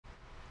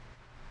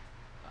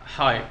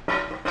Hi.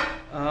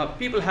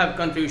 People have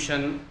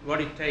confusion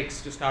what it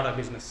takes to start a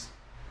business.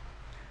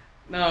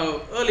 Now,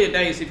 earlier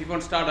days, if you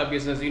want to start a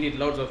business, you need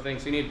lots of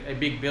things. You need a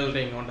big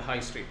building on the high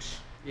street.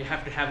 You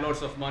have to have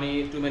lots of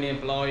money, too many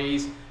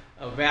employees,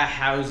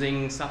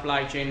 warehousing,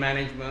 supply chain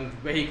management,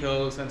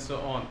 vehicles, and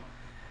so on.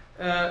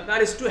 That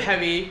is too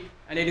heavy,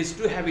 and it is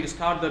too heavy to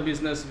start the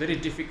business, very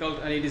difficult,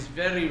 and it is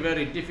very,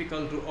 very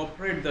difficult to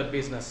operate the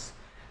business.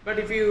 But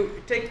if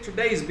you take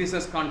today's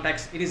business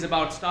context, it is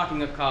about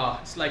starting a car.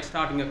 It's like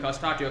starting a car.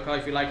 Start your car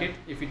if you like it.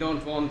 If you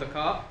don't want the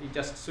car, you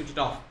just switch it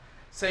off.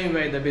 Same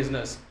way the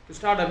business. To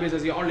start a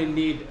business, you only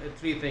need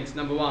three things.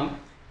 Number one,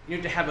 you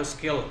need to have a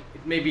skill.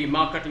 It may be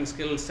marketing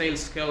skills, sales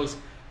skills,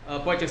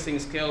 purchasing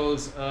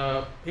skills,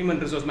 human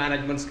resource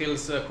management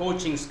skills,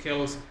 coaching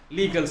skills,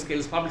 legal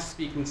skills, public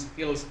speaking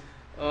skills,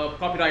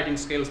 copywriting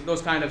skills.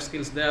 Those kind of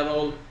skills, they're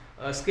all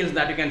skills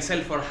that you can sell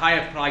for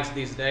higher price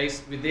these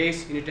days. With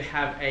this, you need to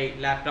have a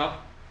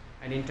laptop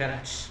and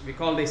internet. We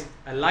call this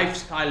a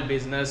lifestyle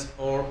business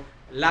or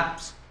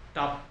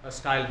laptop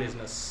style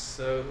business.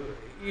 So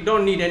you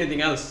don't need anything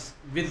else.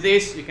 With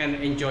this, you can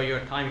enjoy your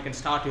time. You can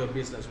start your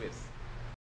business with.